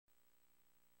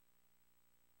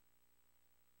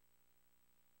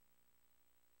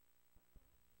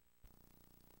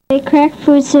A crack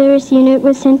food service unit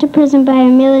was sent to prison by a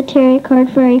military court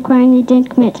for a crime they didn't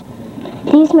commit.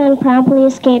 These men promptly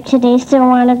escaped. Today, still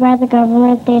wanted by the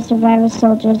government, they survived a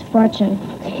soldier's fortune.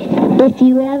 If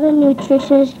you have a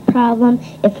nutritious problem,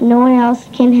 if no one else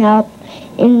can help,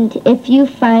 and if you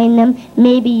find them,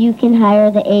 maybe you can hire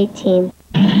the A-team.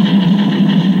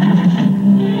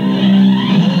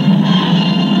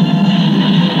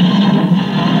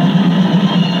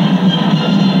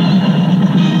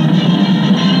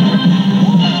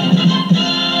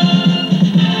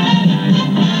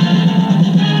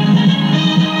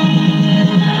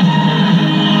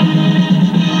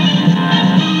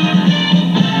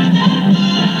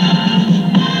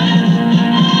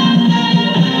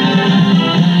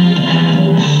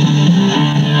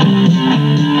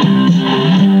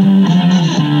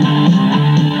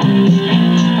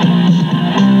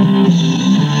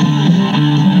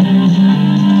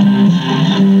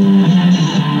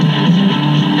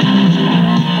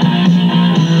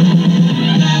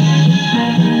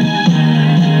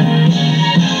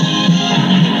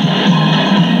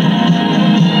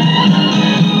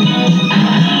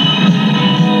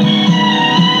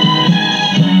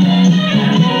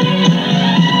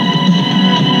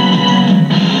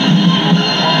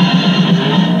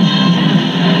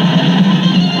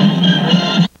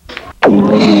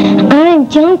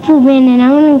 Junk food man, and I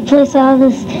want to replace all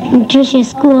this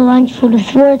nutritious school lunch food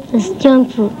with worthless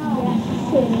junk food.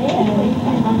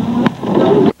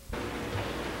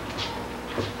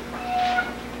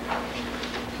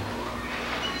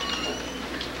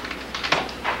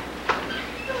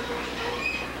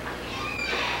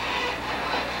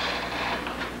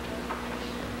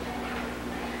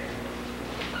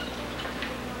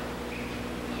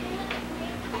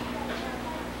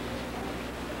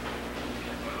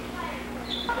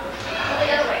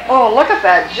 Oh, look at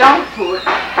that junk food.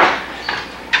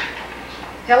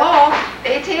 Hello,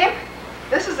 A-Team?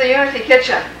 This is the Unity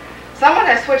Kitchen. Someone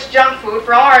has switched junk food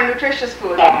for all our nutritious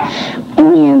food.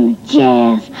 Oh, yeah,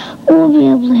 Jazz. We'll be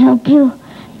able to help you.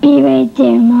 Be right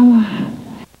there, Mama.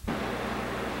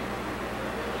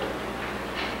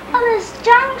 All this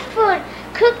junk food.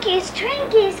 Cookies,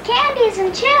 Twinkies, candies,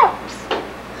 and chips.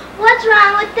 What's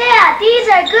wrong with that? These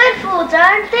are good foods,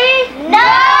 aren't they? No!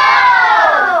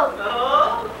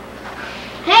 No!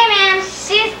 Hey man,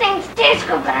 these things taste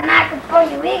good, but I'm not good for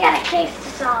you. We got a case to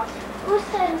solve.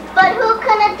 But who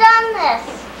could have done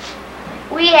this?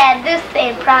 We had this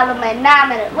same problem at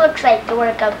Nam, and it looks like the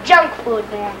work of Junk Food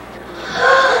Man.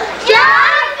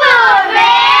 Junk Food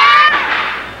Man!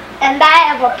 And I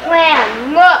have a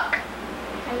plan. Look!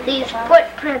 These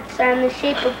footprints are in the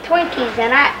shape of Twinkies,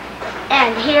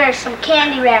 and here are some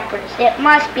candy wrappers. It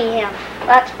must be him.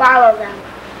 Let's follow them.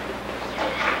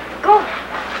 Go!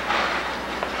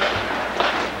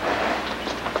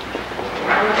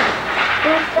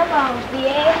 Here's the bones,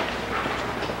 VA.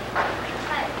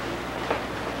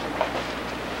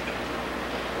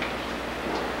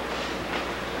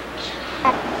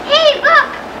 Hey, look!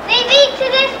 They lead to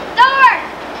this door!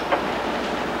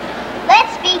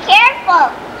 Let's be careful!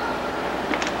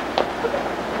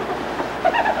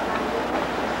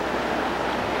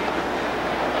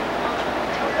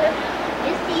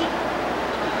 Missy.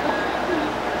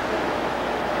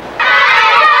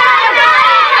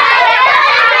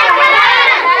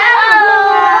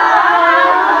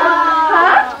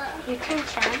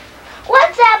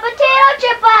 What's that potato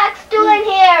chip box doing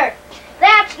here?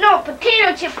 That's no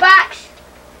potato chip box.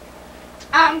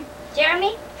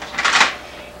 Jeremy?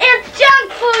 It's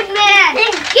Junk Food Man!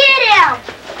 Then get him!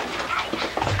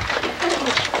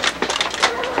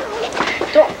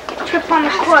 Don't trip on the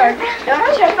cord.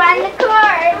 Don't trip on the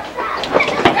cord.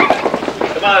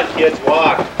 Come on, kids,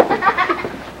 walk.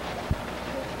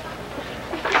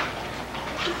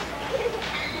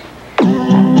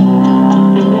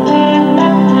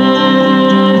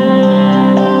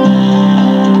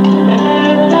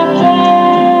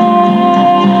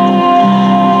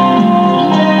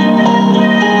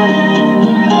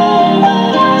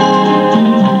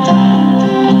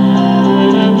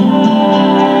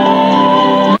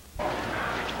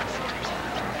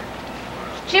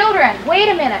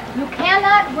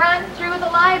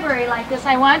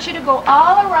 I want you to go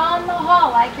all around the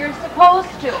hall like you're supposed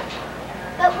to.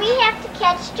 But we have to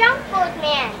catch Junk Food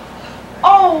Man.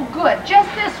 Oh, good.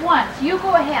 Just this once. You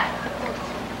go ahead.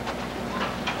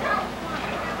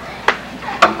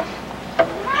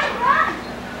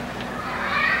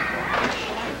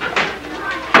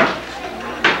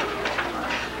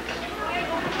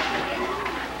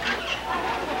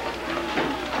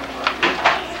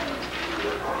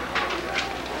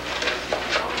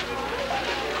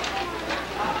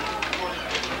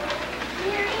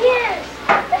 Here he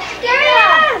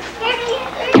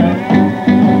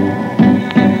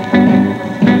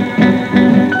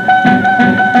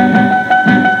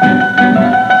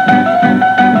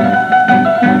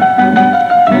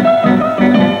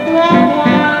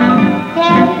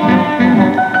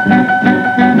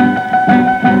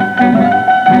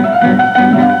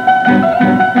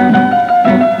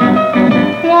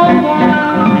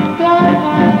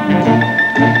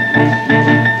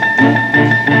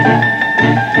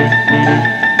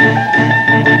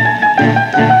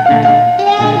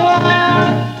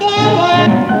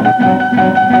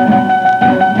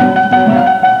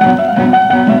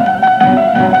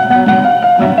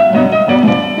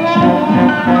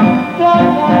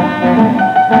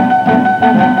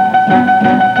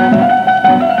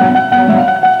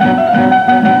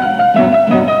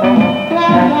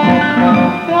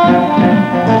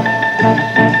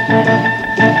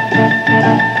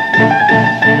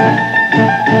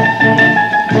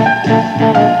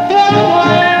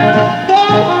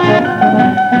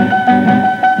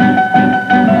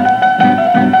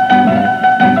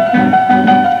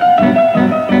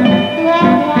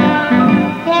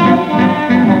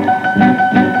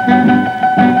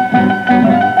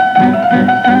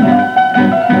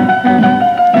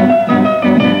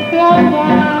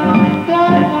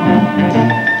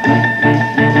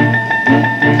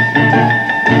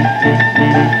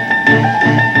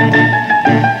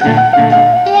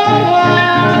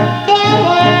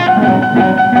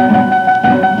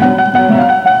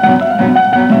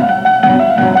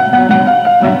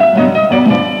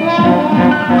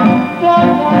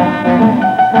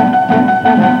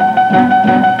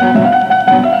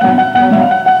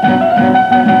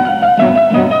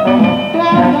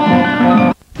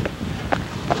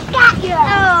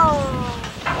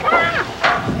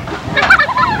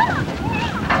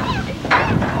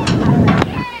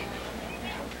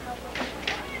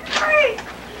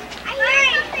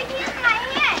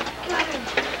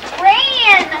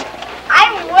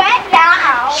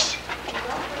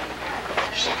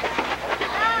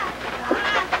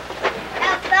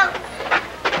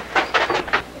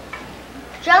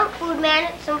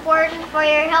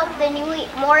milk, then you eat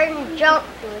more than junk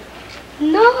food.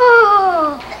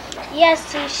 No!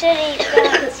 Yes, you should eat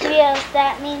balanced meals.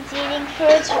 That means eating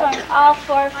foods from all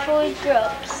 4 food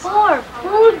groups. 4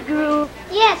 food groups?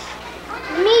 Yes.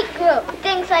 Meat group.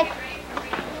 Things like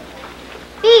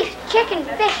beef, chicken,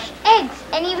 fish, eggs,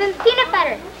 and even peanut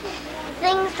butter.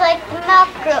 Things like the milk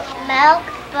group. Milk,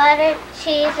 butter,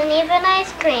 cheese, and even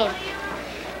ice cream.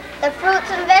 The fruits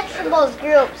and vegetables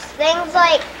groups. Things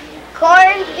like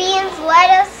corn, beans,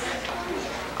 lettuce,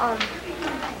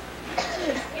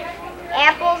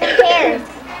 apples and pears.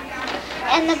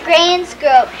 And the grains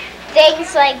group,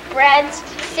 things like breads,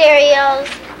 cereals,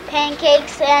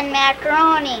 pancakes, and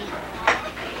macaroni.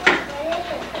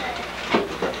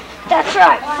 That's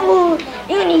right, food.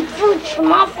 You need foods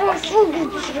from all 4 food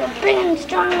groups if you're big and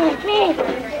strong like me.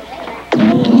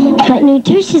 But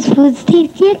nutritious foods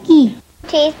taste yucky.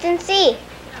 Taste and see.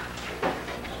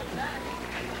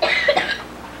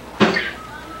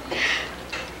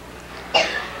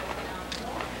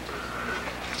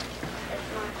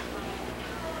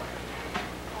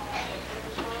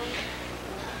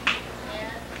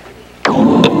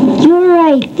 You're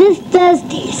right, this does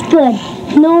taste good.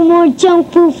 No more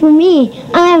junk food for me.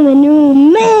 I'm a new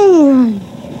man.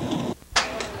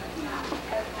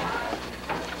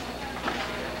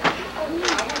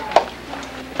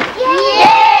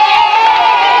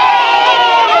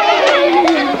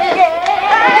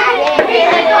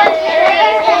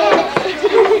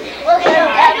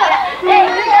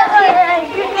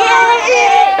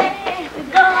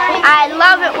 I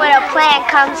love it when a plan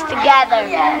comes together.